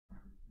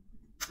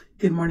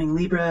Good morning,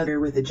 Libra. Here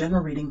with a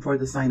general reading for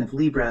the sign of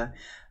Libra.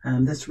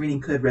 This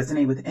reading could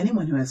resonate with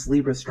anyone who has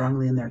Libra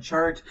strongly in their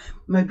chart.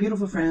 My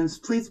beautiful friends,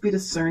 please be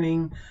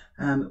discerning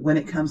when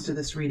it comes to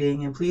this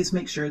reading, and please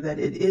make sure that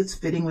it is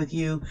fitting with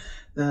you.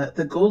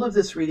 The goal of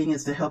this reading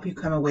is to help you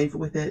come away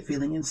with it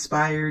feeling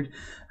inspired,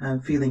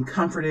 feeling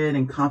comforted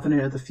and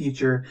confident of the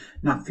future,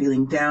 not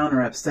feeling down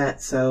or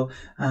upset. So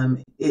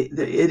it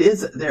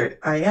is there.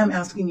 I am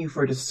asking you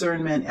for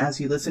discernment as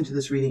you listen to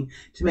this reading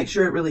to make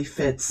sure it really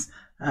fits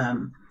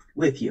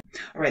with you.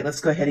 All right,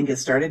 let's go ahead and get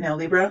started now,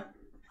 Libra.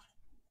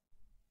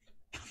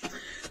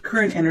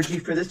 Current energy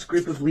for this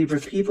group of Libra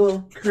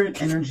people.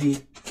 Current energy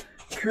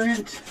for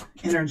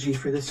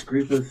this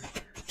group of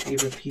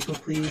Libra people,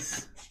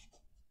 please.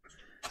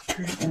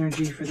 Current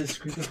energy for this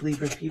group of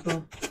Libra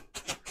people.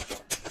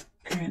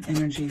 Current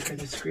energy for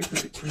this group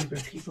of Libra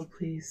people,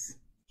 please.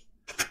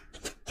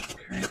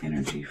 Current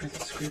energy for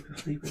this group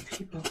of Libra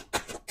people.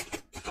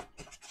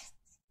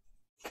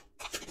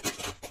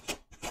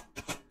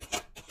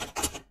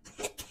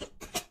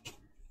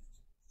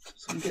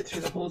 So we get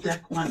through the whole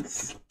deck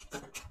once.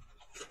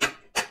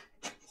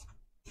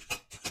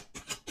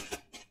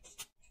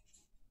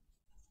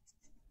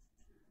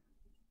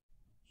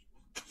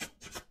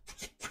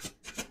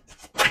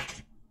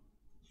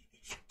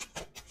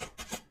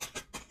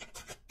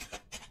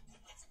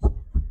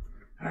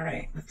 All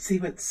right, let's see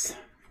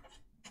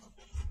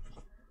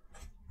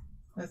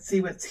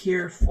what's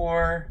here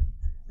for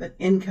the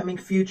incoming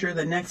future,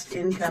 the next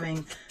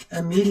incoming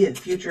immediate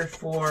future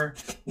for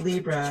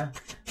Libra,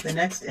 the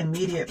next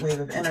immediate wave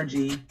of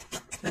energy,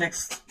 the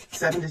next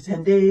 7 to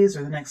 10 days,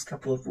 or the next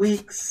couple of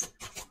weeks,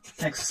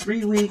 next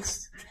 3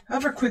 weeks,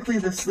 however quickly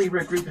this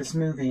Libra group is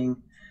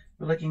moving.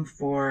 We're looking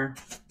for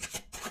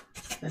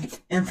the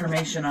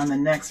information on the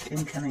next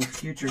incoming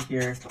future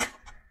here.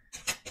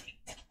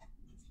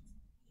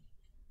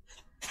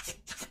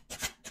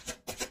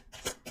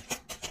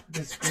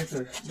 This group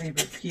of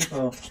Libra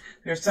people.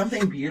 There's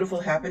something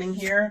beautiful happening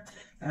here.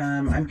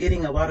 I'm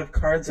getting a lot of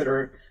cards that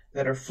are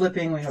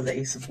flipping. We have the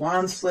Ace of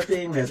Wands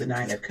flipping. We have the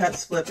Nine of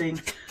Cups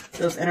flipping.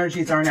 Those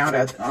energies aren't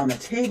out on the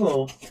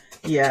table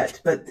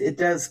yet, but it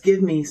does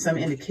give me some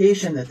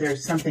indication that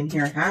there's something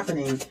here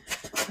happening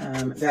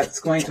that's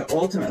going to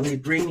ultimately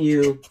bring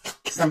you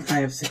some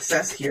kind of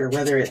success here.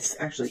 Whether it's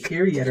actually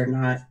here yet or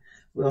not,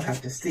 we'll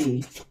have to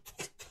see.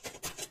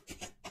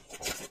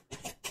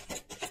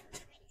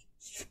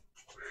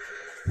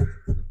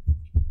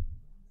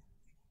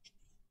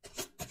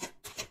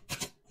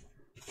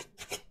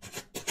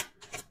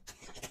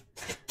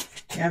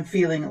 I'm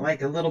feeling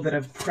like a little bit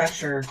of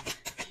pressure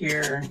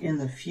here in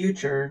the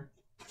future,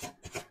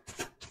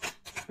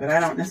 but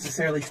I don't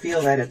necessarily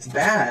feel that it's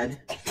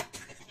bad.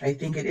 I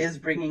think it is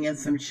bringing in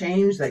some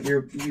change that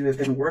you have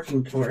been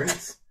working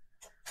towards.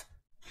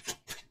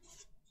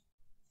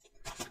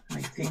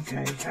 I think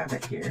I have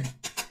it here.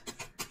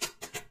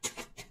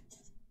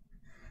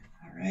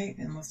 All right,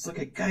 and let's look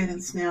at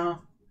guidance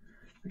now.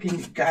 Looking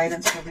at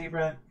guidance for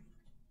Libra.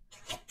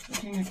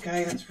 Looking at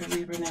guidance for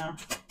Libra now.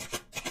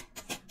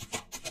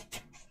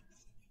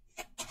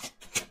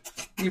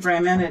 Libra,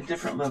 I'm at a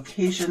different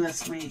location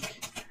this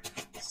week,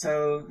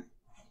 so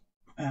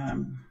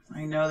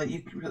I know that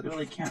you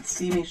really can't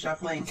see me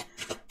shuffling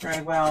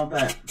very well,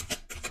 but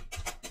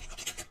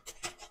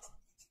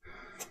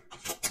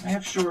I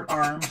have short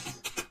arms.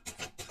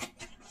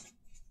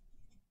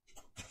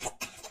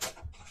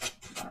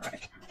 All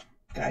right,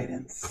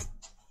 guidance.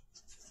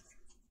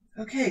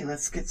 Okay,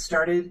 let's get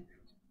started.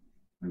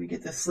 Let me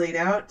get this laid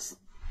out.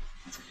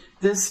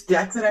 This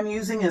deck that I'm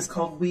using is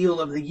called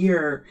Wheel of the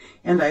Year,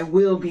 and I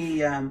will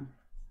be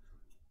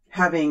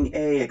having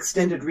a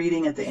extended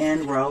reading at the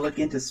end where I'll look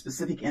into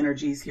specific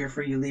energies here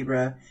for you,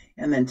 Libra,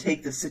 and then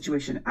take the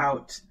situation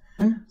out.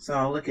 So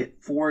I'll look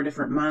at 4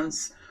 different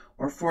months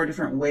or 4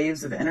 different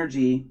waves of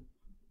energy.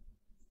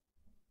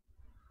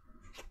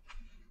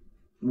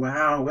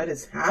 Wow, what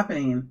is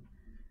happening?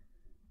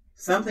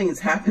 Something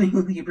is happening,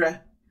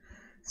 Libra.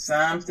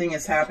 Something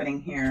is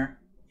happening here.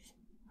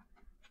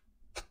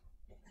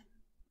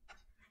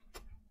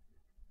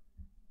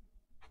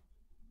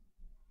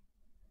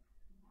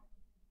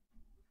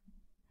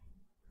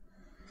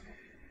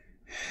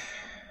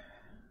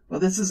 Well,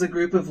 this is a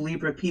group of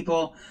Libra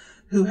people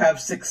who have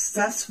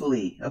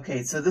successfully,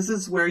 okay, so this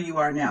is where you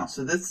are now.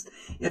 So this,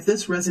 if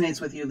this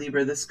resonates with you,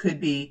 Libra, this could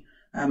be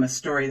a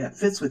story that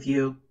fits with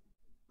you,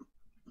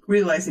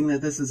 realizing that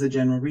this is a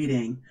general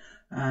reading,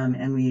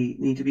 and we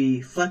need to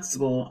be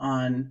flexible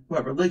on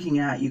what we're looking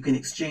at. You can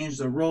exchange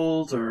the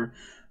roles, or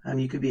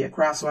you could be a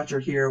cross-watcher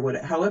here,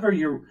 however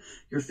you're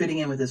fitting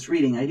in with this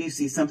reading. I do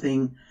see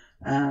something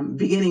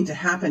beginning to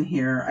happen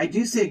here. I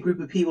do see a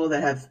group of people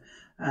that have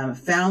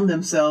found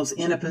themselves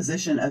in a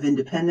position of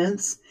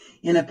independence,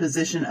 in a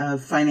position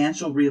of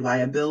financial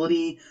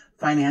reliability,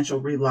 financial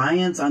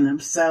reliance on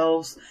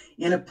themselves,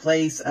 in a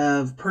place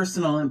of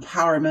personal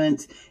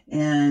empowerment,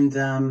 and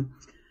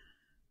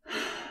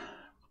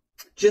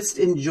just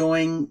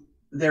enjoying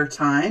their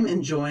time,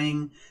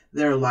 enjoying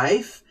their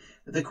life.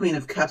 The Queen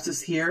of Cups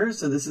is here,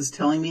 so this is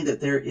telling me that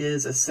there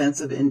is a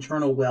sense of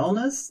internal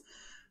wellness.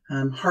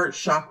 heart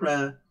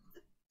chakra,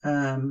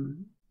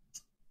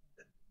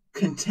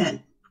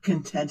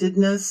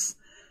 contentedness.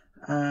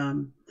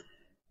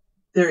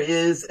 There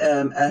is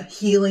a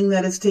healing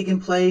that has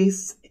taken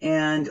place,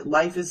 and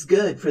life is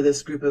good for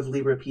this group of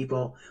Libra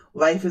people.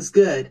 Life is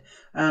good.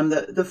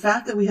 The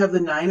fact that we have the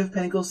Nine of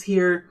Pentacles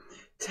here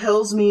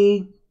tells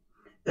me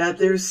that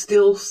there's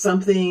still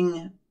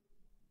something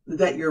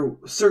that you're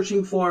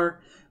searching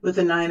for with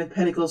the Nine of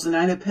Pentacles. The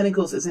Nine of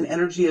Pentacles is an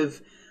energy of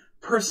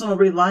personal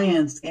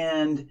reliance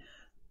and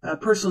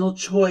personal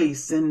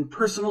choice and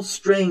personal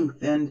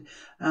strength and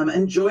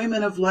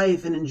enjoyment of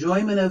life and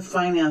enjoyment of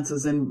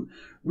finances and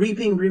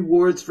reaping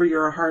rewards for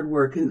your hard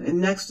work.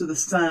 And next to the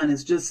sun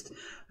is just,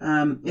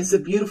 it's a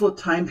beautiful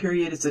time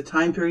period. It's a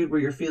time period where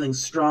you're feeling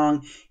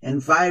strong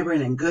and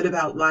vibrant and good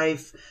about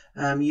life.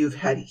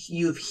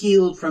 You've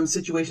healed from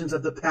situations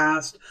of the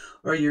past,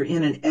 or you're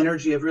in an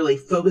energy of really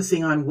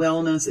focusing on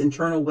wellness,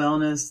 internal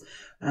wellness,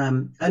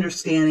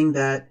 understanding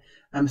that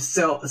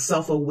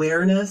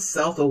self-awareness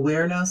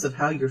of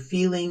how you're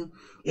feeling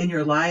in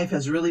your life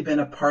has really been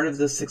a part of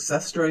the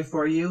success story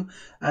for you.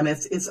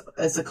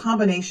 It's a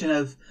combination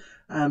of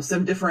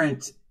some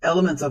different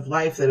elements of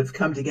life that have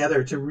come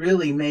together to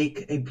really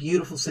make a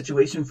beautiful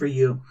situation for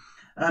you.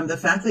 The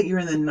fact that you're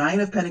in the Nine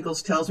of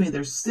Pentacles tells me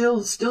there's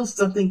still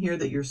something here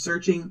that you're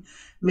searching,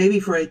 maybe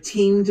for a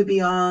team to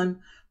be on,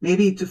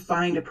 maybe to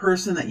find a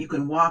person that you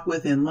can walk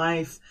with in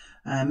life.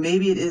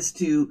 Maybe it is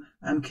to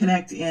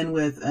connect in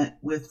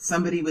with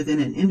somebody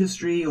within an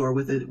industry, or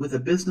with a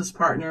business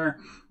partner,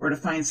 or to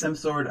find some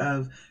sort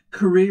of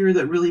career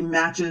that really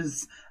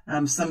matches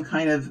some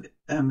kind of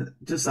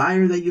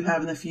desire that you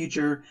have in the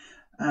future.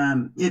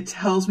 It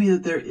tells me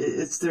that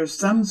there's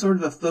some sort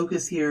of a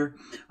focus here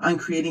on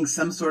creating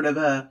some sort of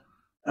a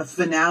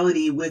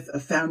finality with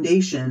a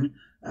foundation,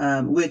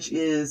 which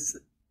is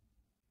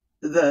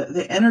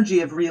the energy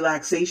of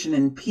relaxation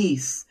and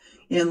peace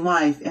in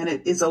life. And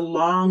it is a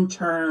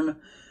long-term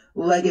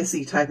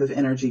legacy type of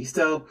energy.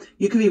 So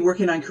you could be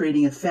working on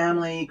creating a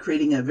family,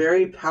 creating a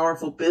very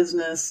powerful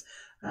business.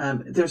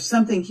 There's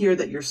something here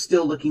that you're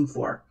still looking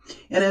for.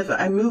 And if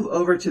I move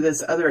over to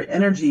this other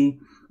energy,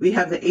 we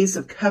have the Ace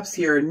of Cups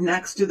here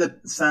next to the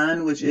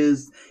Sun, which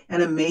is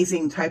an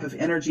amazing type of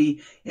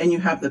energy. And you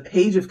have the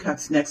Page of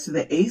Cups next to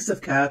the Ace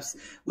of Cups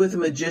with the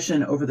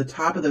Magician over the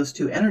top of those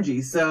two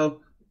energies.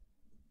 So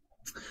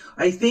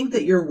I think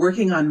that you're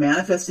working on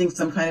manifesting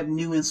some kind of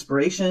new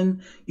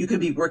inspiration. You could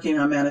be working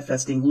on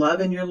manifesting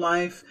love in your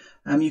life.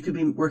 You could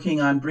be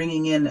working on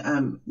bringing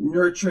in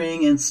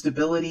nurturing and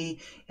stability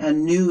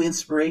and new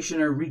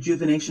inspiration or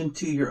rejuvenation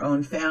to your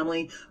own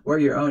family or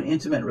your own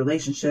intimate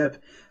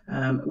relationship.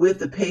 With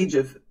the Page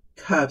of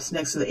Cups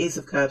next to the Ace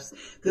of Cups,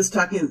 this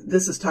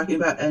is talking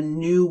about a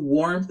new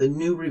warmth, a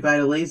new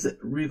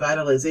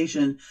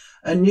revitalization,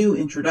 a new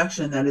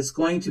introduction that is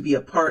going to be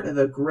a part of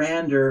a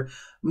grander,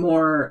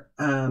 more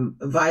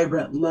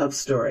vibrant love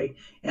story.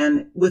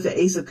 And with the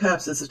Ace of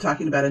Cups, this is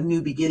talking about a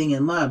new beginning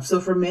in love.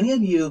 So for many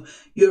of you,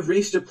 you have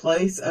reached a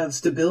place of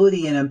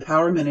stability and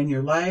empowerment in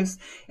your lives,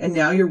 and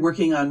now you're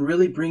working on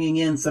really bringing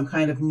in some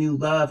kind of new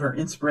love or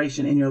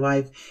inspiration in your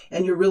life,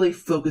 and you're really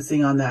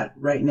focusing on that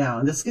right now.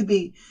 And this could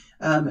be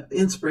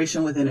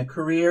inspiration within a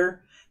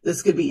career.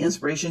 This could be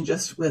inspiration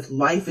just with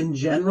life in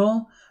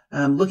general,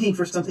 looking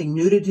for something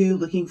new to do,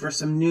 looking for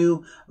some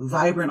new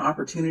vibrant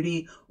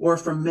opportunity. Or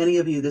for many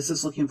of you, this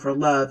is looking for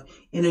love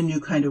in a new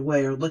kind of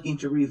way, or looking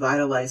to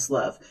revitalize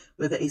love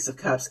with the Ace of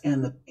Cups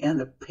and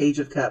the Page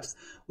of Cups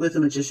with the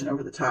Magician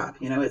over the top.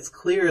 You know, it's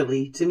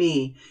clearly, to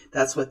me,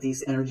 that's what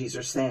these energies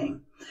are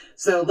saying.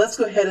 So let's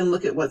go ahead and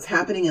look at what's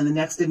happening in the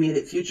next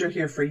immediate future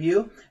here for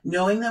you,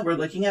 knowing that we're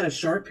looking at a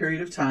short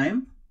period of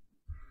time.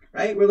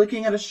 Right? We're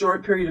looking at a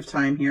short period of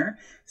time here.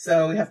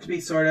 So we have to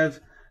be sort of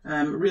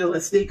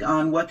realistic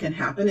on what can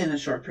happen in a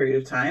short period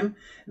of time.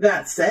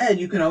 That said,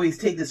 you can always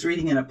take this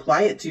reading and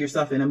apply it to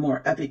yourself in a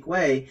more epic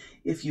way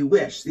if you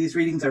wish. These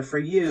readings are for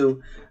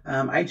you.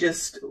 I'm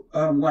just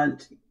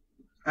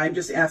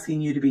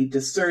asking you to be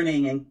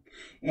discerning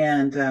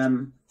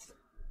and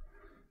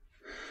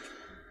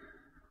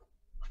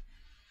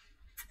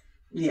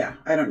yeah,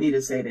 I don't need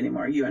to say it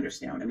anymore. You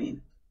understand what I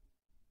mean.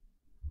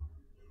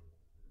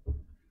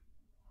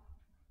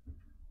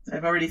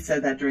 I've already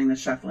said that during the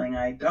shuffling.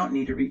 I don't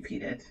need to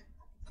repeat it.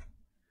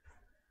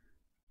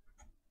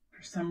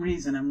 For some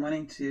reason, I'm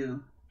wanting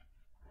to...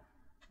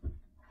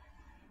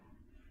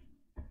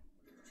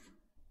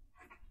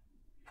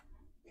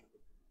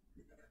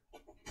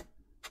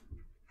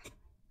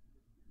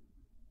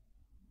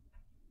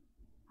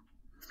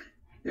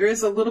 There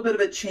is a little bit of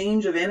a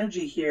change of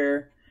energy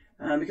here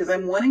because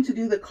I'm wanting to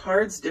do the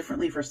cards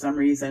differently for some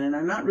reason, and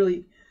I'm not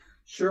really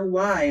sure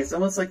why. It's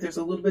almost like there's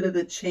a little bit of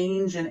a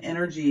change in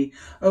energy.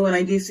 Oh, and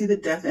I do see the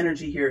Death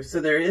energy here.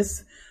 So there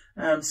is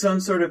some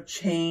sort of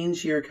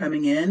change here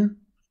coming in.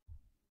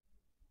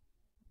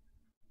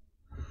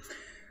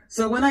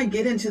 So when I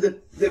get into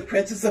the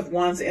Princess of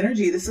Wands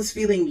energy, this is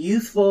feeling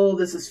youthful.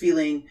 This is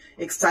feeling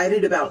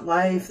excited about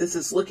life. This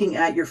is looking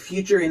at your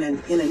future in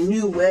a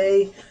new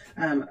way.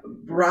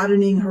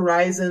 broadening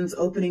horizons,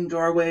 opening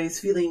doorways,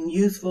 feeling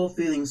youthful,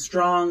 feeling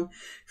strong,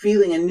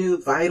 feeling a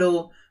new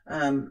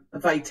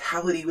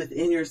vitality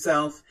within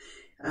yourself,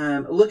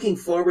 looking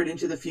forward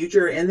into the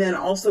future. And then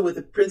also with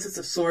the Princess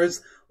of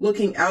Swords,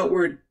 looking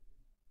outward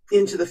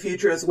into the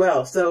future as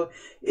well. So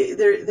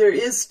there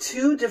is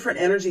two different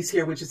energies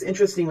here, which is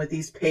interesting with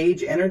these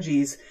page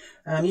energies.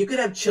 You could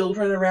have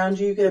children around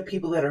you. You could have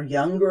people that are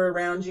younger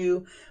around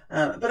you.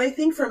 But I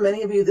think for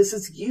many of you, this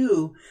is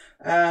you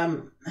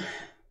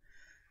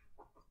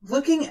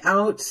looking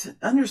out,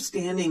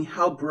 understanding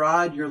how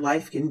broad your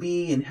life can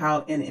be and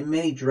how in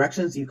many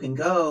directions you can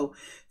go,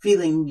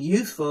 feeling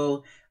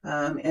youthful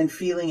and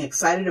feeling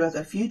excited about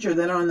the future.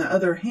 Then on the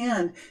other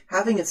hand,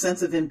 having a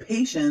sense of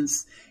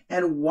impatience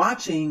and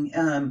watching,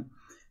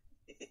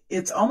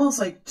 it's almost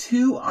like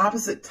two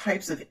opposite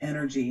types of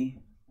energy.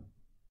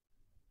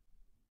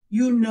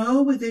 You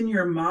know within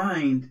your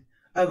mind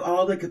of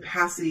all the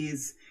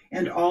capacities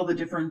and all the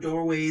different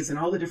doorways and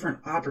all the different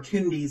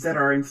opportunities that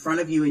are in front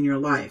of you in your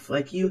life.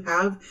 Like you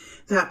have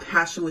that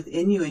passion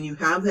within you and you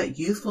have that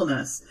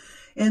youthfulness.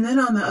 And then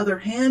on the other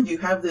hand, you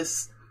have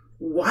this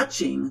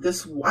watching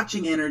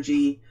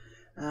energy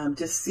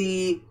to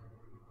see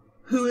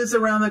who is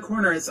around the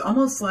corner. It's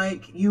almost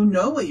like you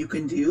know what you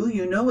can do,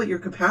 you know what your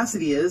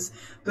capacity is,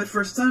 but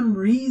for some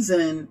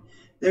reason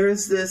there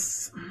is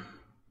this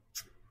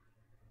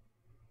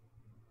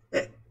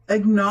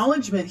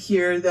acknowledgement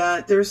here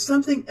that there's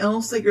something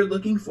else that you're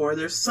looking for.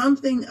 There's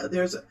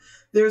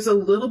a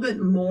little bit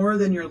more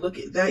than you're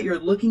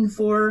looking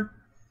for,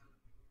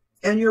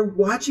 and you're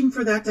watching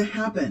for that to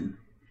happen.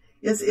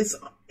 It's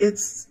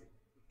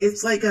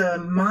like a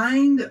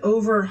mind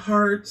over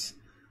heart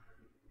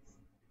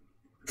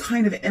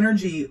kind of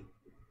energy.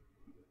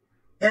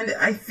 And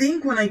I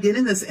think when I get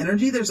in this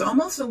energy, there's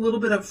almost a little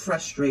bit of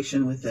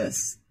frustration with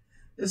this.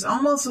 There's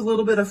almost a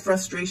little bit of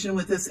frustration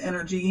with this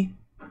energy.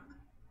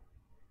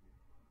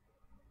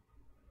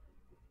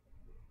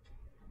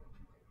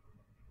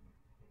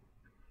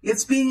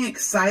 It's being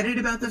excited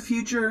about the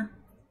future,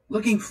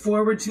 looking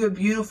forward to a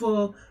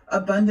beautiful,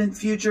 abundant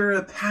future,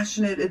 a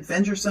passionate,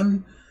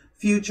 adventuresome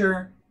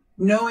future,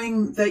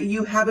 knowing that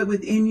you have it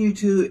within you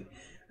to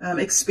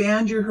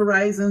expand your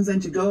horizons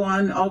and to go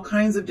on all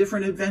kinds of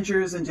different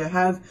adventures and to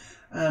have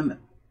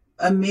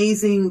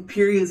amazing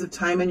periods of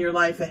time in your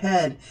life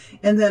ahead.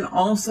 And then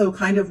also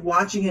kind of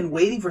watching and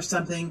waiting for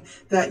something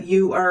that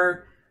you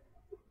are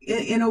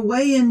in a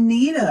way in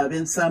need of,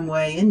 in some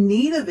way, in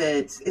need of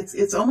it.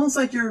 It's almost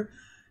like you're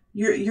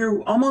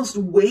almost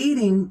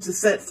waiting to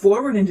set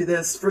forward into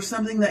this for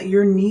something that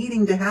you're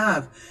needing to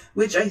have,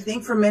 which I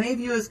think for many of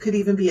you could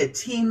even be a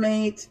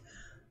teammate,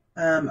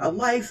 a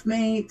life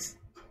mate,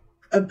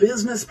 a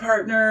business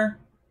partner.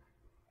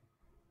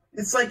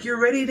 It's like you're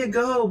ready to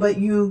go, but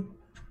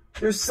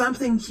there's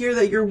something here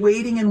that you're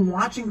waiting and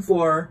watching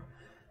for,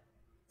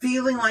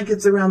 feeling like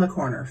it's around the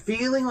corner,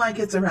 feeling like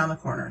it's around the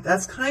corner.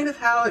 That's kind of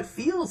how it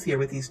feels here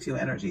with these two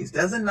energies,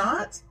 does it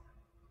not?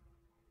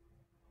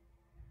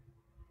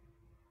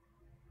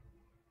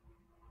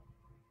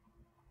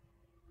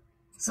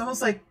 It's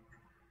almost like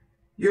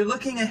you're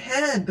looking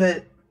ahead,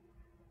 but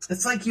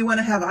it's like you want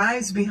to have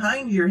eyes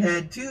behind your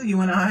head too. You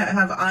want to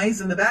have eyes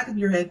in the back of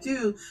your head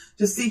too,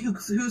 to see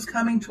who's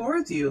coming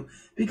towards you.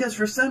 Because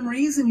for some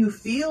reason you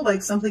feel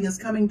like something is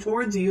coming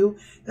towards you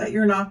that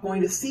you're not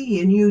going to see,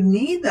 and you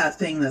need that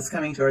thing that's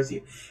coming towards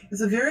you.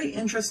 It's a very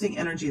interesting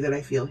energy that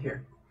I feel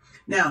here.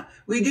 Now,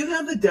 we do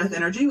have the death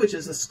energy, which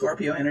is a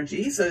Scorpio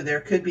energy. So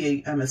there could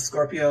be a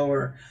Scorpio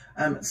or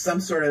some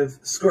sort of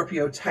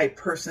Scorpio type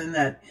person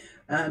that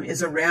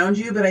is around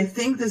you. But I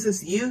think this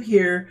is you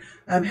here,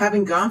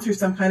 having gone through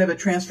some kind of a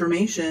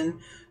transformation,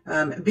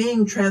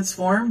 being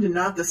transformed and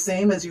not the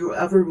same as you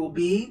ever will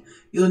be.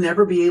 You'll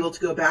never be able to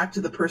go back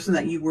to the person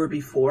that you were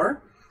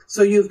before.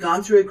 So you've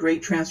gone through a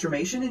great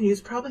transformation, and you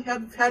probably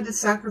have had to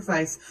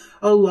sacrifice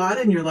a lot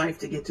in your life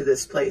to get to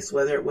this place,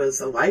 whether it was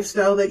a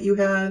lifestyle that you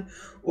had,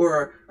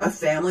 or a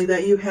family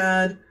that you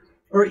had,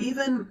 or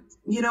even,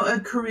 a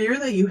career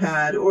that you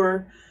had,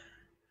 or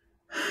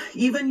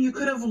even you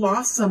could have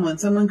lost someone.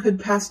 Someone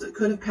could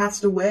have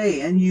passed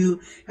away, and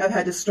you have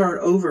had to start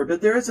over.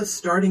 But there is a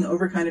starting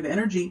over kind of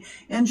energy,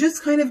 and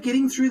just kind of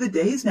getting through the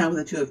days now with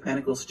the Two of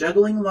Pentacles,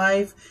 juggling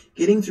life,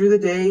 getting through the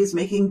days,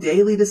 making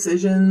daily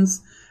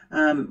decisions,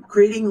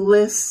 creating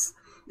lists.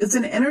 It's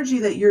an energy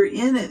that you're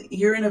in.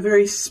 You're in a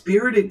very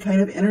spirited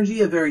kind of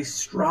energy, a very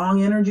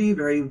strong energy,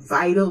 very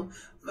vital,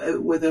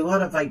 with a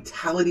lot of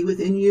vitality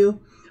within you.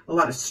 A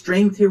lot of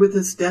strength here with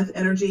this death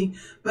energy,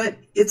 but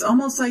it's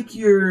almost like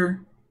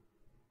you're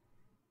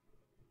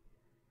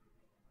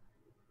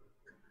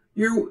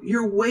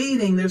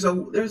waiting. There's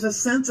a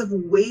sense of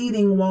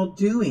waiting while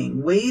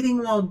doing.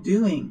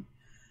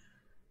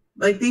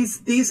 Like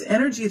these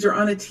energies are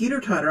on a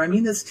teeter-totter. I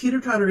mean, this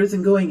teeter-totter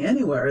isn't going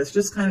anywhere. It's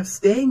just kind of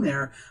staying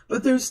there.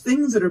 But there's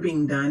things that are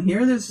being done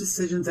here. There's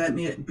decisions that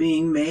are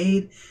being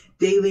made,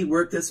 daily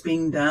work that's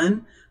being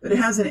done. But it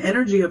has an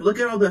energy of, look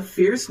at all the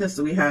fierceness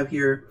that we have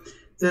here.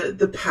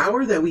 The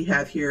power that we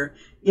have here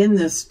in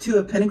this Two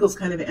of Pentacles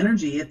kind of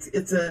energy.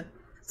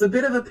 It's It's a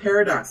bit of a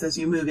paradox as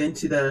you move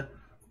into the,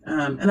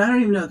 and I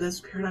don't even know, this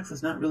paradox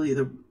is not really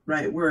the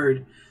right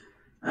word.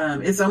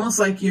 It's almost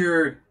like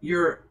you're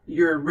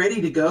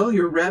ready to go,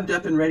 you're revved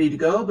up and ready to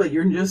go, but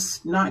you're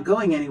just not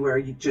going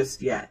anywhere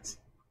just yet.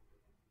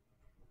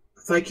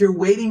 It's like you're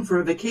waiting for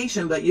a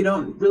vacation, but you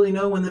don't really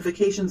know when the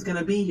vacation's going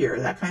to be here.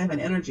 That kind of an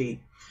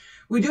energy.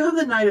 We do have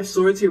the Knight of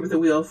Swords here with the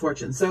Wheel of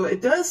Fortune. So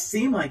it does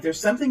seem like there's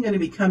something going to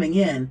be coming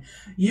in.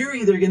 You're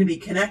either going to be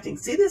connecting.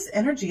 See, this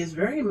energy is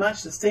very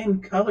much the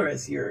same color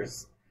as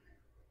yours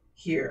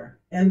here.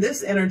 And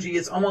this energy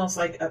is almost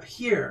like up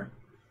here.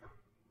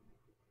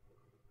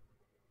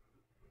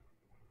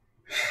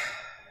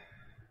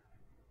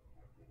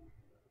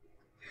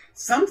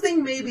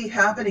 Something may be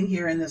happening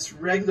here in this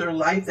regular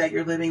life that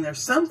you're living.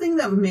 There's something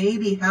that may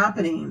be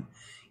happening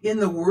in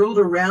the world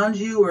around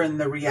you or in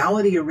the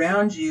reality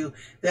around you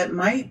that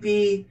might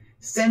be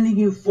sending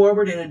you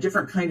forward in a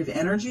different kind of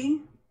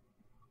energy.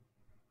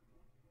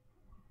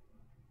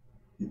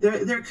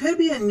 There could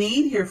be a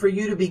need here for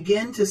you to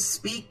begin to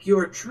speak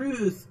your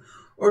truth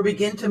or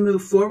begin to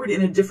move forward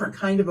in a different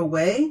kind of a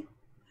way.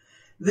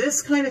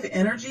 This kind of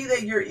energy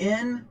that you're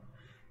in,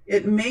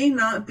 it may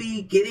not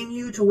be getting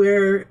you to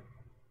where,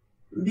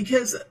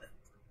 because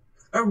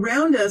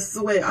around us,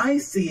 the way I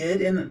see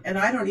it, and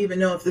I don't even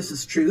know if this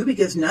is true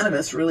because none of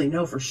us really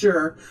know for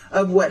sure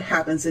of what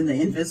happens in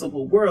the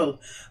invisible world,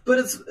 but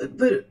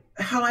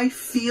how I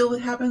feel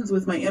it happens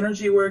with my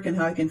energy work and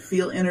how I can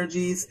feel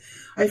energies.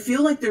 I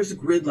feel like there's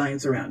grid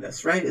lines around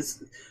us, right?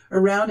 It's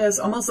around us,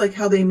 almost like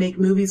how they make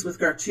movies with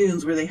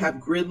cartoons where they have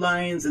grid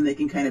lines and they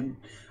can kind of,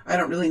 I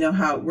don't really know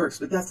how it works,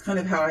 but that's kind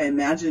of how I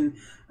imagine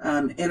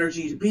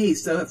energy to be.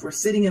 So if we're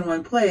sitting in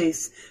one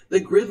place, the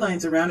grid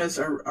lines around us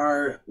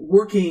are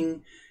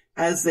working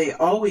as they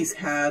always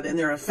have, and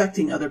they're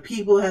affecting other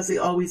people as they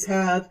always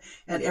have,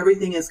 and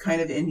everything is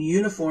kind of in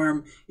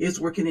uniform, is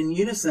working in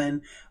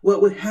unison.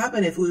 What would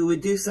happen if we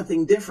would do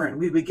something different?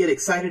 We would get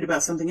excited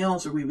about something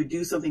else, or we would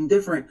do something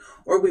different,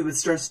 or we would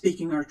start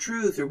speaking our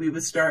truth, or we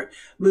would start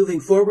moving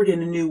forward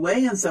in a new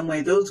way in some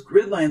way. Those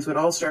grid lines would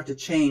all start to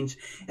change,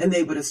 and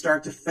they would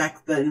start to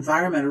affect the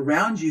environment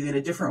around you in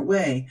a different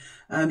way.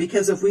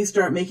 Because if we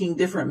start making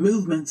different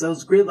movements,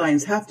 those grid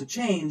lines have to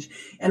change,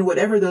 and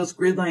whatever those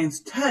grid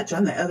lines touch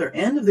on the other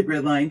end of the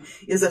grid line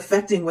is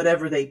affecting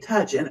whatever they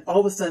touch, and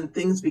all of a sudden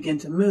things begin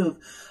to move.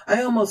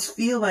 I almost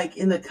feel like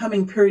in the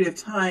coming period of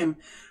time,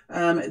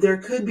 there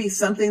could be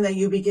something that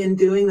you begin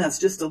doing that's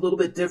just a little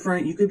bit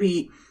different. You could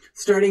be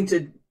starting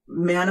to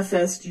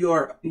manifest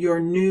your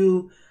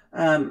new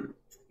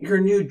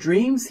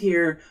dreams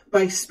here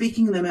by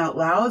speaking them out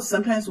loud.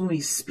 Sometimes when we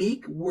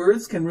speak,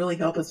 words can really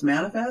help us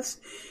manifest.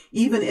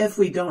 Even if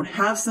we don't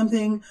have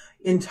something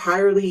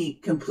entirely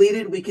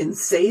completed, we can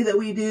say that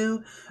we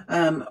do,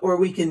 or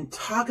we can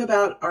talk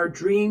about our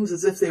dreams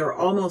as if they are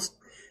almost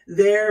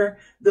there.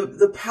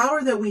 The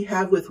power that we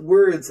have with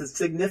words is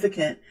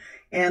significant.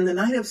 And the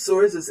Knight of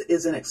Swords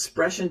is an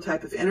expression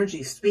type of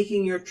energy,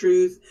 speaking your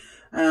truth.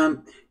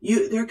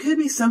 There could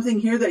be something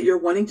here that you're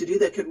wanting to do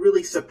that could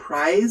really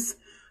surprise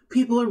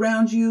people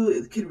around you.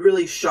 It could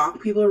really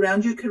shock people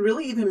around you. It could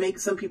really even make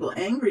some people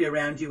angry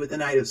around you with the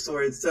Knight of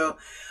Swords. So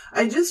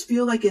I just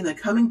feel like in the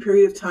coming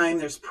period of time,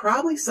 there's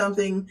probably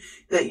something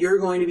that you're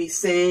going to be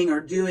saying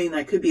or doing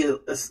that could be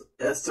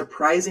a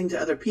surprising to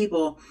other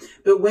people.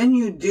 But when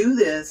you do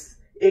this,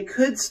 it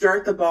could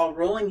start the ball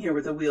rolling here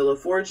with the Wheel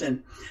of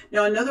Fortune.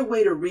 Now, another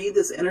way to read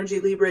this energy,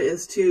 Libra,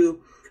 is to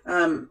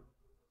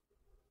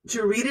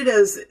read it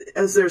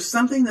as there's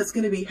something that's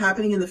going to be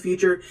happening in the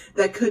future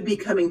that could be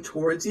coming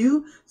towards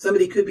you.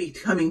 Somebody could be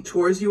coming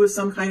towards you with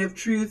some kind of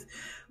truth.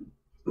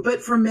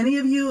 But for many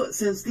of you,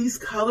 since these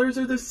colors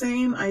are the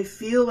same, I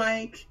feel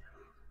like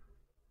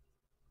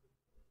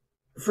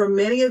for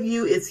many of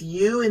you, it's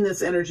you in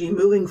this energy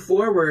moving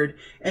forward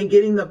and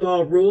getting the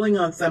ball rolling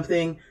on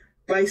something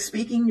by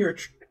speaking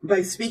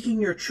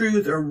your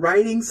truth or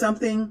writing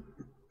something.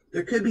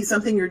 There could be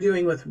something you're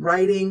doing with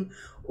writing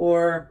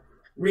or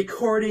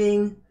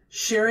recording,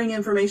 sharing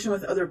information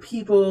with other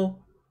people,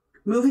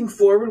 moving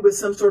forward with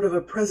some sort of a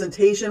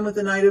presentation with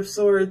the Knight of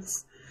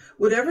Swords.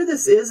 Whatever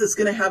this is, it's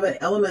going to have an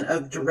element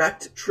of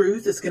direct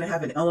truth. It's going to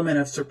have an element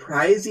of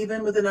surprise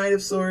even with the Knight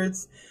of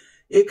Swords.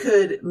 It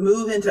could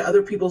move into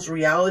other people's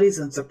realities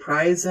and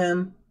surprise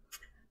them.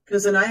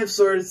 Because the Knight of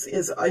Swords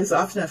is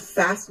often a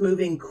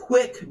fast-moving,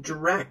 quick,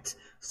 direct,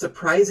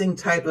 surprising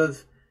type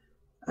of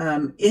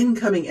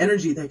incoming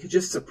energy that could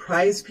just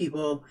surprise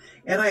people.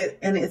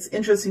 And it's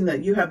interesting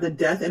that you have the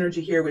Death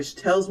energy here, which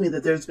tells me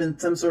that there's been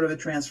some sort of a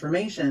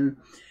transformation.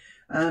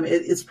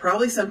 It's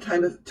probably some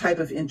type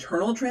of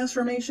internal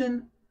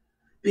transformation,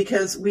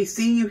 because we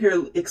see you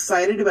here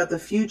excited about the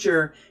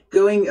future,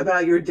 going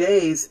about your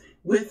days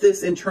with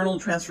this internal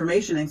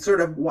transformation and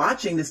sort of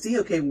watching to see,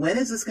 okay, when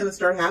is this going to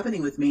start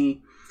happening with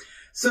me?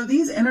 So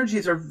these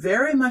energies are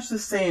very much the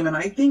same. And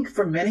I think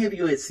for many of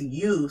you, it's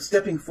you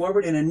stepping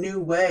forward in a new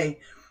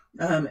way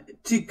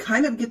to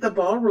kind of get the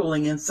ball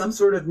rolling in some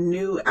sort of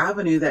new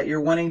avenue that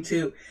you're wanting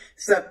to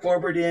step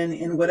forward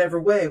in whatever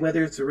way,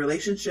 whether it's a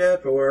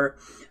relationship or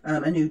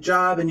a new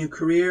job, a new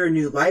career, a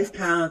new life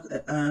path,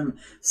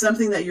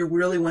 something that you're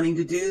really wanting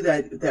to do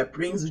that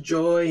brings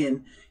joy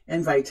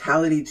and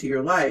vitality to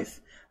your life.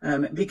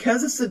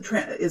 Because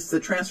it's the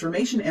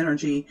transformation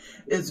energy,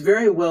 it's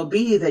very well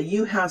be that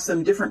you have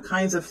some different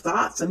kinds of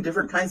thoughts, some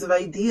different kinds of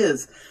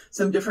ideas,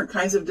 some different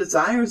kinds of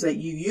desires that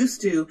you used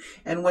to.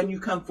 And when you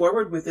come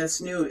forward with this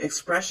new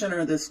expression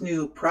or this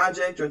new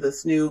project or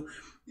this new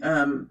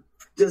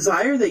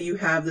desire that you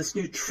have, this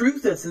new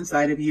truth that's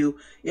inside of you,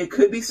 it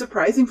could be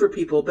surprising for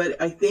people.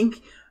 But I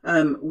think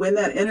when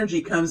that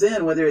energy comes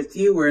in, whether it's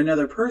you or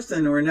another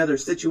person or another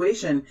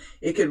situation,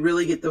 it could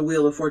really get the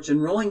wheel of fortune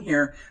rolling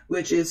here,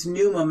 which is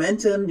new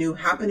momentum, new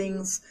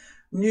happenings,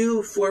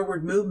 new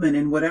forward movement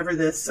in whatever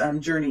this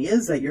journey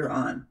is that you're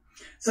on.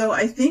 So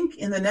I think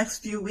in the next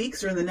few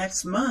weeks or in the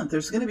next month,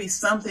 there's going to be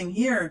something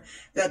here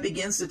that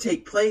begins to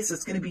take place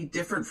that's going to be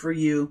different for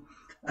you.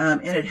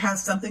 And it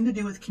has something to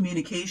do with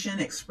communication,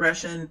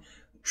 expression,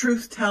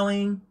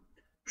 truth-telling,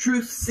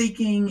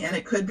 truth-seeking, and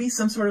it could be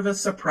some sort of a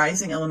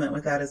surprising element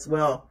with that as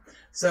well.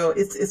 So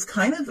it's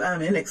kind of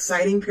an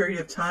exciting period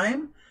of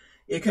time.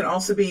 It can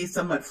also be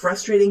somewhat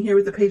frustrating here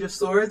with the Page of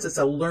Swords. It's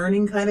a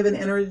learning kind of an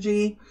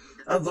energy,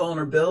 a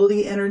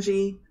vulnerability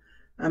energy,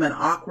 an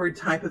awkward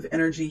type of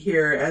energy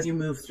here as you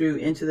move through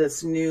into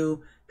this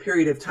new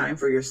period of time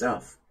for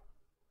yourself.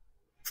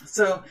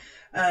 So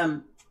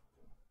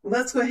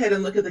let's go ahead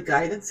and look at the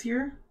guidance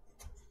here.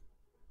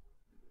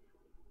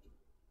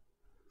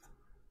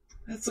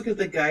 Let's look at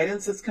the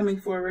guidance that's coming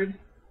forward.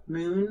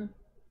 Moon,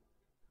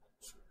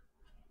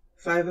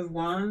 Five of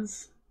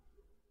Wands,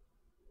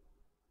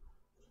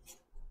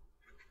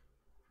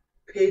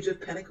 Page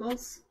of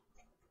Pentacles,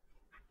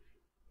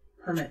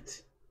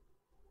 Hermit.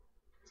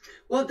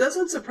 Well, it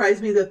doesn't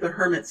surprise me that the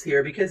Hermit's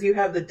here because you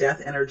have the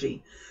death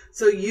energy.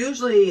 So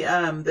usually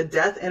the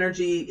death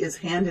energy is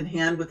hand in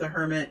hand with the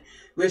Hermit,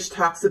 which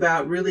talks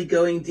about really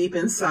going deep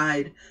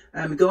inside,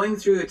 going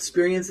through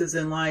experiences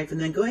in life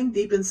and then going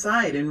deep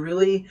inside and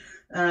really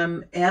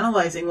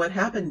analyzing what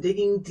happened,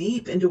 digging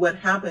deep into what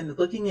happened,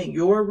 looking at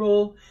your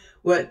role,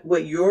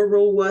 what your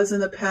role was in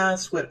the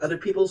past, what other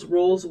people's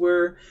roles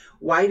were,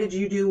 why did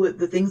you do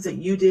the things that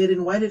you did,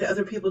 and why did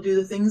other people do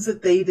the things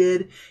that they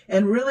did,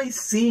 and really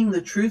seeing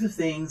the truth of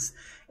things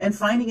and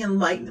finding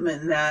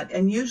enlightenment in that.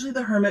 And usually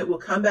the Hermit will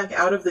come back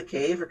out of the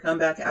cave or come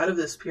back out of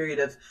this period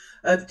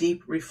of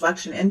deep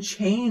reflection and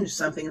change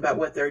something about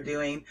what they're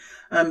doing,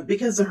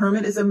 because the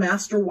Hermit is a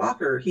master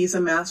walker. He's a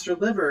master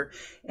liver,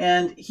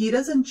 and he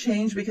doesn't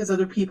change because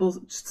other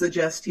people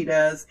suggest he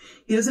does.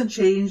 He doesn't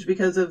change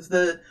because of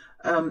the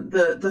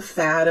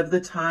fad of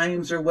the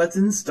times or what's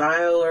in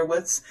style or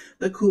what's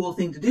the cool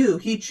thing to do.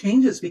 He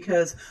changes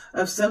because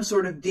of some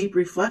sort of deep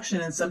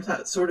reflection and some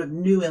sort of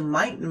new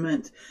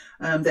enlightenment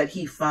that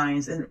he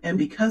finds. And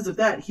because of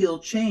that, he'll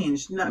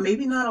change.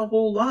 Maybe not a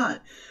whole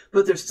lot,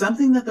 but there's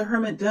something that the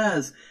Hermit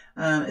does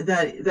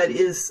that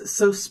is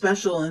so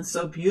special and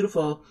so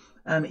beautiful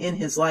in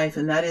his life.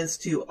 And that is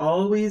to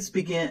always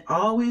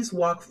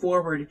walk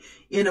forward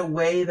in a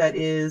way that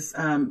is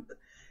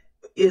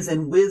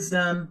in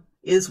wisdom,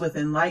 is with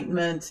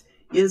enlightenment,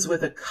 is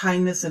with a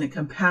kindness and a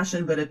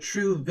compassion, but a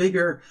true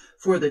vigor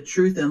for the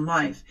truth in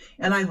life.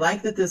 And I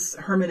like that this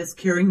Hermit is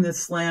carrying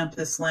this lamp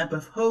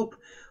of hope,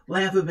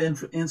 lamp of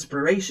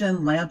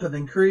inspiration, lamp of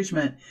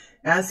encouragement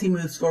as he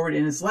moves forward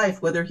in his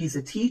life, whether he's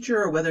a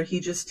teacher or whether he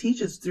just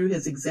teaches through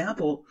his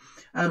example.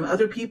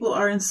 Other people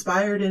are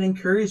inspired and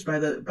encouraged by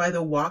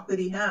the walk that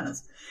he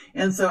has.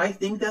 And so I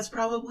think that's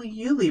probably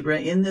you, Libra,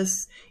 in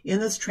this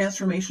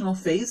transformational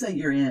phase that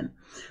you're in.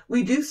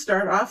 We do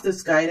start off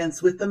this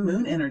guidance with the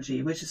moon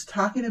energy, which is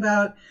talking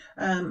about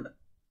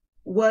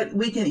what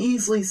we can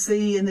easily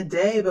see in the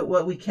day, but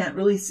what we can't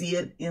really see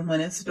it in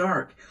when it's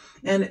dark.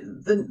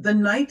 And the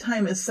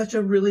nighttime is such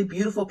a really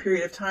beautiful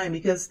period of time,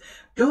 because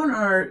don't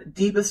our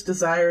deepest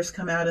desires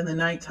come out in the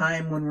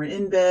nighttime when we're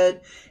in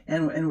bed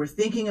and we're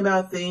thinking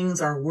about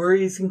things? Our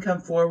worries can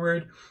come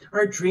forward.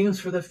 Our dreams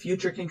for the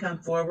future can come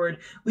forward.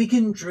 We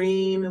can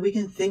dream and we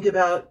can think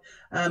about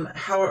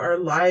how our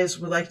lives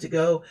would like to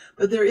go.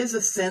 But there is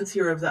a sense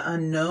here of the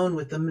unknown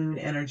with the moon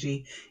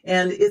energy.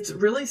 And it's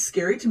really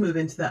scary to move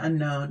into the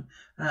unknown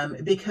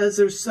because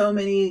there's so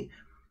many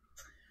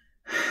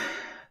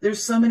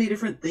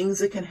different things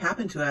that can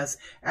happen to us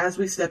as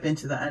we step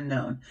into the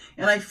unknown.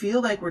 And I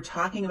feel like we're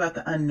talking about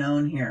the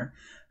unknown here.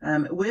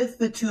 With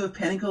the Two of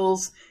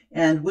Pentacles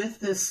and with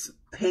this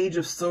Page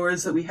of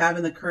Swords that we have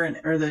in the current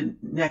or the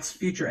next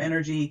future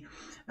energy,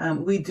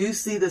 we do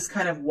see this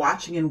kind of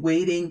watching and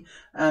waiting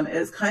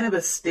as kind of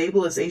a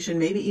stabilization,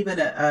 maybe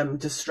even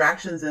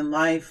distractions in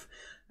life,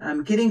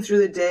 getting through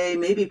the day,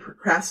 maybe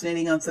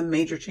procrastinating on some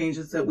major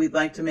changes that we'd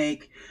like to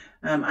make.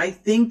 I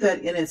think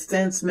that in a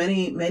sense,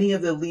 many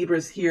of the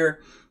Libras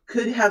here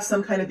could have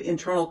some kind of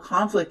internal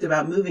conflict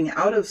about moving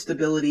out of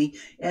stability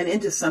and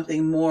into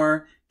something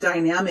more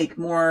dynamic,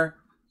 more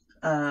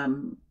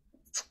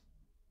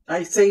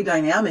I say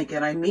dynamic,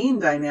 and I mean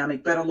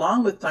dynamic, but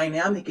along with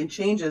dynamic and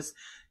changes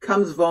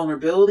comes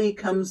vulnerability,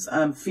 comes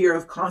fear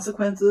of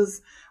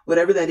consequences,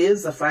 whatever that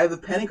is, the Five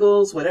of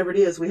Pentacles, whatever it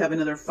is. We have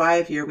another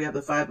 5 here. We have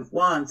the 5 of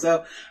Wands.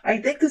 So I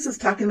think this is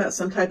talking about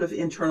some type of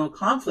internal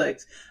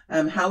conflict,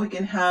 how we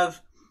can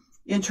have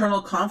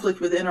internal conflict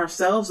within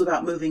ourselves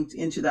about moving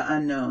into the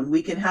unknown.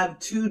 We can have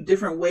 2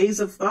 different ways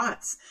of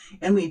thoughts.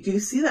 And we do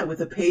see that with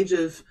the Page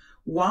of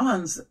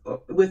Wands,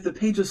 with the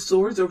Page of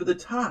Swords over the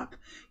top.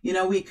 You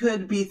know, we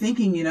could be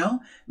thinking, you know,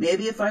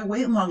 maybe if I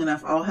wait long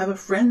enough, I'll have a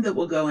friend that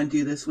will go and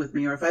do this with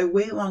me. Or if I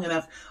wait long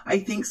enough, I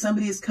think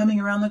somebody is coming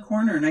around the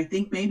corner. And I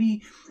think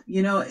maybe,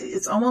 you know,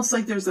 it's almost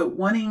like there's a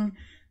wanting,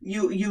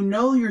 you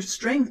know your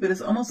strength, but it's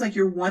almost like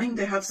you're wanting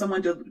to have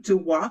someone to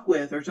walk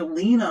with or to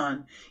lean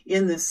on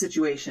in this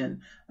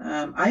situation.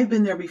 I've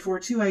been there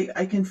before too.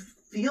 I can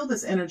feel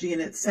this energy,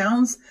 and it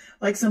sounds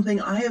like something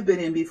I have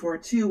been in before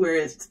too, where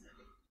it's,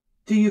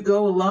 do you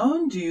go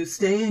alone? Do you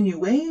stay and you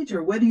wait?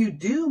 Or what do you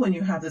do when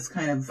you have this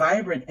kind of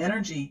vibrant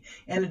energy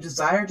and a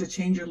desire to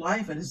change your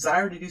life, a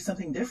desire to do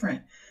something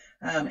different?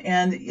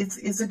 And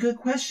it's a good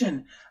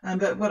question.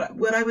 But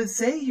what I would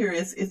say here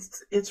is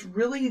it's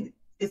really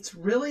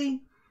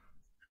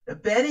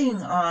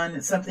betting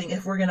on something.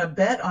 If we're going to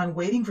bet on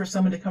waiting for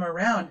someone to come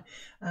around,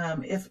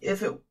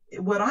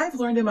 what I've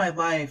learned in my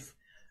life,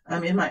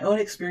 in my own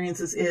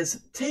experiences,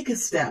 is take a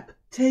step,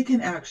 take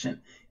an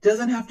action. It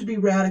doesn't have to be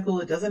radical.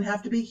 It doesn't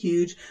have to be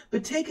huge,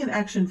 but take an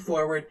action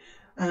forward.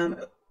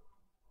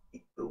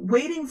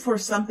 Waiting for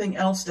something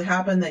else to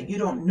happen that you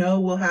don't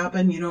know will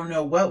happen. You don't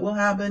know what will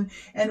happen,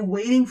 and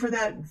waiting for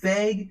that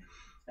vague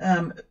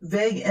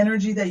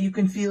energy that you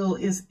can feel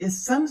is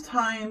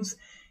sometimes,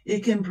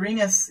 it can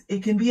bring us,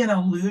 it can be an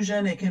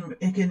illusion. It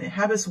can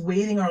have us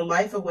waiting our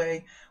life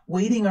away,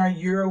 waiting our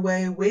year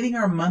away, waiting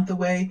our month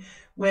away,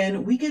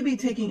 when we could be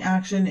taking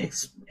action,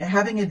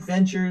 having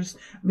adventures,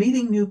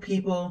 meeting new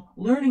people,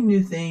 learning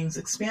new things,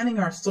 expanding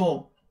our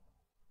soul.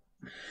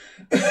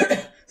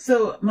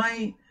 So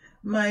the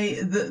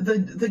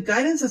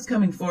guidance that's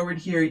coming forward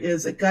here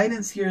is a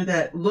guidance here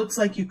that looks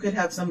like you could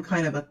have some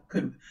kind of a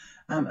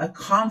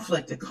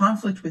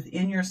conflict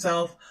within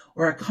yourself,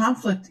 or a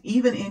conflict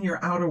even in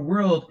your outer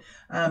world,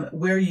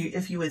 where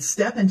if you would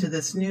step into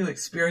this new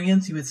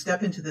experience, you would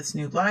step into this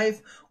new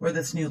life, or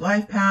this new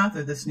life path,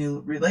 or this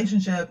new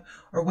relationship,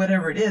 or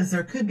whatever it is,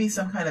 there could be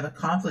some kind of a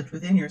conflict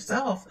within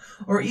yourself,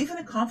 or even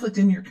a conflict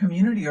in your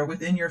community or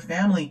within your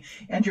family,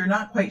 and you're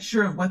not quite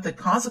sure what the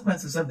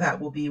consequences of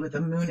that will be with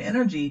the moon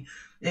energy.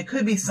 It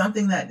could be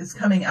something that is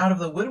coming out of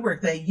the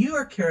woodwork that you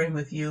are carrying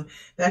with you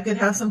that could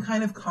have some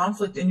kind of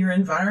conflict in your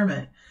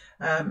environment.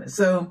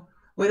 So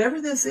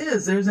whatever this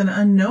is, there's an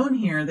unknown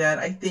here that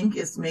I think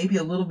is maybe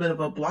a little bit of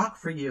a block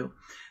for you.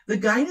 The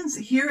guidance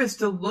here is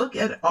to look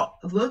at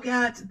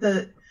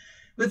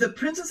with the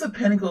Princess of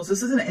Pentacles.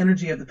 This is an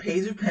energy of the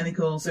Page of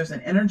Pentacles. There's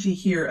an energy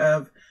here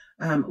of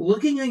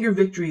looking at your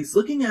victories,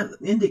 looking at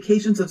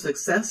indications of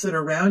success that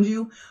are around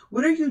you.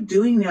 What are you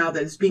doing now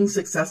that is being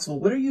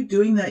successful? What are you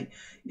doing that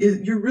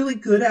you're really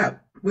good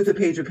at with the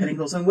Page of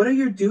Pentacles? And what are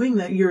you doing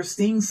that you're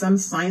seeing some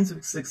signs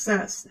of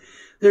success?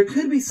 There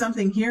could be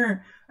something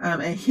here,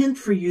 a hint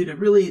for you to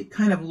really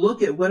kind of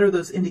look at what are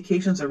those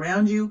indications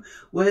around you,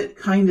 what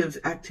kind of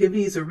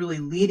activities are really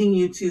leading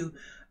you to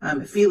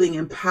feeling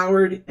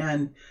empowered,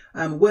 and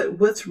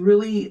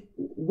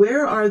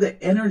where are the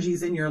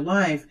energies in your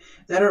life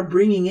that are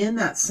bringing in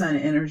that sun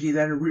energy,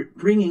 that are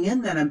bringing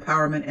in that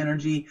empowerment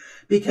energy,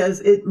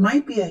 because it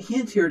might be a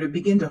hint here to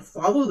begin to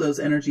follow those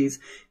energies,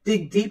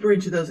 dig deeper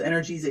into those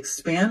energies,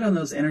 expand on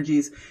those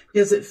energies,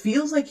 because it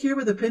feels like here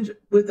with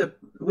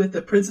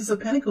the Princess of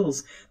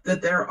Pentacles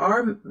that there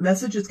are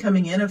messages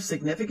coming in of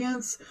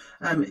significance,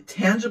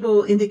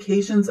 tangible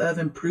indications of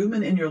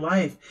improvement in your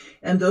life,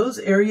 and those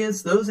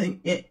areas, those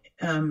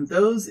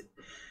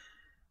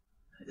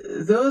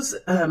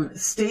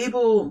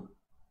stable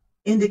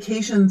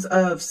indications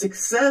of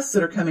success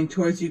that are coming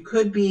towards you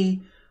could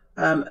be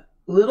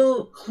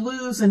little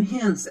clues and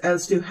hints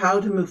as to how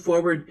to move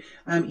forward.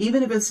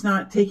 Even if it's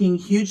not taking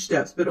huge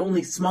steps, but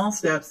only small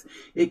steps,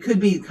 it could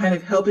be kind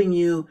of helping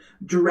you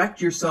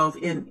direct yourself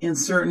in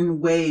certain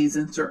ways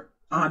and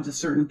onto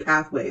certain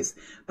pathways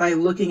by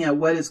looking at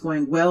what is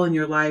going well in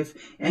your life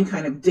and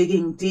kind of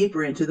digging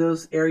deeper into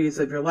those areas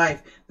of your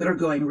life that are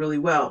going really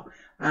well.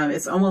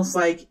 It's almost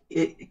like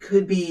it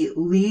could be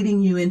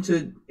leading you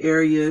into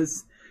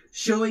areas,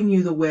 showing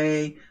you the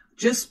way,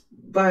 just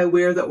by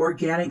where the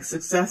organic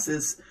success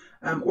is.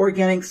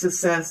 Organic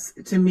success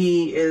to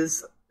me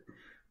is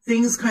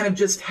things kind of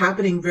just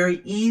happening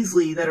very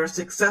easily that are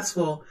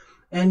successful.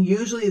 And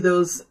usually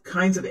those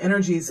kinds of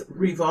energies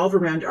revolve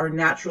around our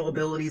natural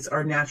abilities,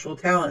 our natural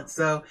talents.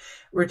 So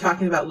we're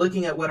talking about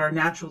looking at what our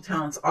natural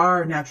talents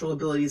are, natural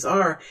abilities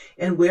are,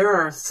 and where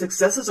our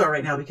successes are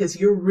right now, because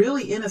you're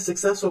really in a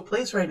successful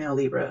place right now,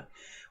 Libra.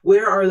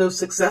 Where are those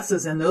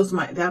successes? And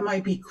that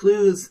might be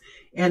clues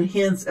and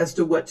hints as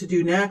to what to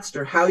do next,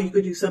 or how you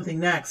could do something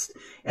next,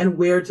 and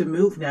where to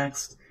move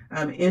next.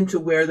 into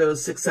where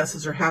those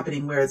successes are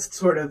happening, where it's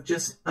sort of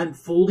just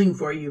unfolding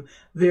for you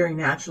very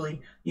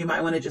naturally. You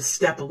might want to just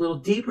step a little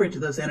deeper into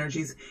those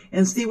energies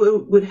and see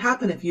what would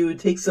happen if you would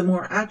take some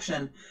more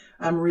action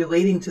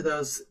relating to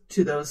those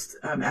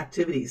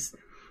activities.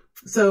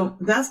 So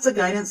that's the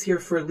guidance here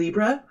for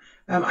Libra.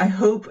 I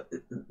hope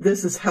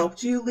this has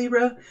helped you,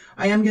 Libra.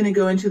 I am going to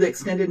go into the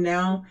extended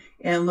now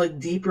and look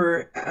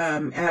deeper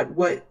at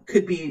what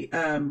could be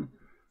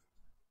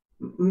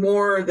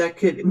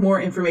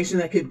more information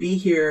that could be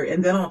here,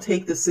 and then I'll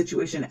take this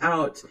situation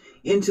out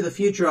into the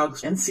future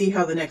and see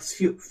how the next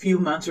few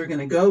months are going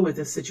to go with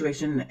this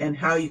situation and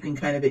how you can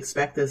kind of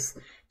expect this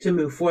to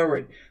move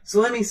forward. So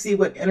let me see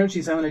what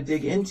energies I want to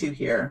dig into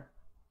here.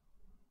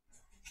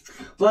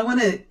 Well, I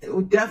want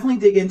to definitely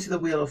dig into the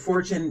Wheel of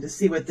Fortune to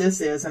see what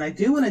this is, and I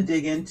do want to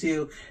dig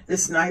into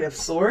this Knight of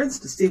Swords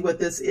to see what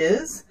this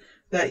is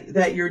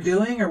that you're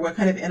doing, or what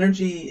kind of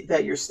energy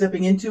that you're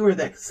stepping into or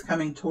that's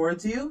coming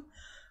towards you.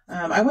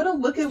 I want to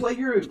look at what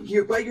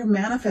you're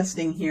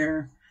manifesting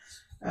here.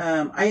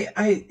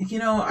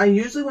 I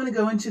usually want to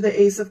go into the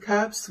Ace of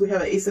Cups. We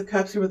have an Ace of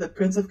Cups here with a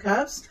Prince of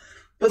Cups,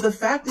 but the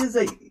fact is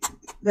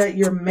that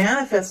you're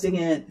manifesting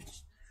it,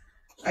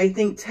 I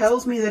think,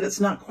 tells me that it's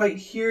not quite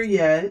here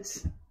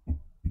yet.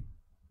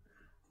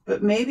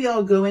 But maybe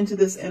I'll go into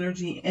this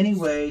energy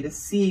anyway to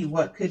see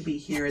what could be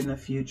here in the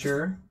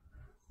future.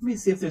 Let me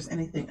see if there's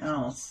anything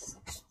else.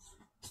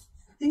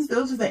 I think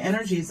those are the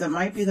energies that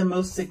might be the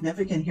most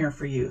significant here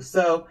for you.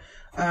 So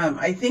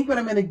I think what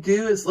I'm going to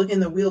do is look in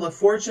the Wheel of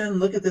Fortune,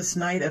 look at this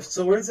Knight of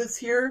Swords that's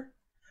here,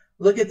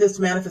 look at this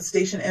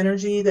manifestation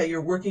energy that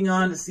you're working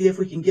on to see if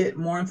we can get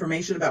more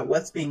information about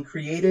what's being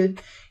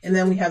created. And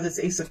then we have this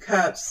Ace of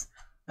Cups.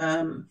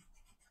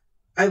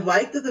 I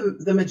like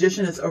that the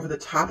Magician is over the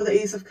top of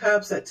the Ace of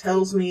Cups. That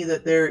tells me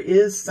that there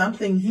is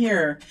something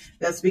here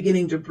that's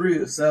beginning to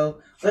brew. So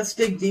let's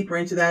dig deeper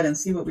into that and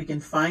see what we can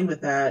find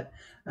with that.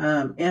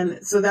 And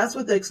so that's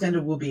what the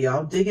extended will be.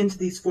 I'll dig into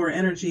these 4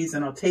 energies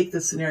and I'll take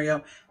this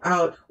scenario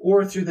out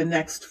or through the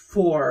next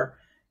 4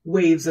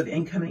 waves of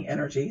incoming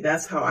energy.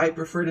 That's how I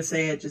prefer to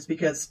say it, just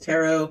because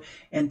tarot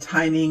and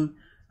timing,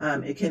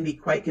 it can be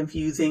quite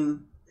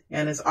confusing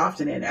and is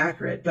often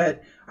inaccurate.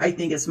 But I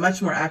think it's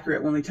much more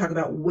accurate when we talk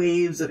about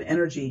waves of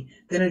energy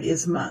than it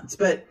is months.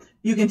 But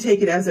you can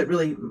take it as it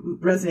really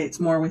resonates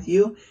more with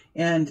you,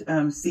 and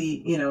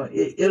see,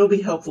 it'll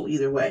be helpful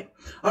either way.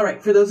 All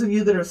right, for those of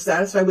you that are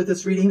satisfied with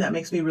this reading, that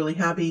makes me really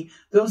happy.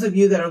 Those of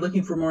you that are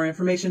looking for more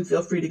information,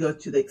 feel free to go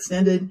to the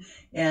extended,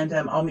 and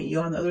I'll meet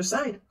you on the other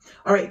side.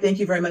 All right, thank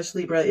you very much,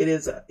 Libra. It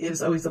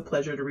is always a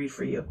pleasure to read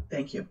for you.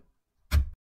 Thank you.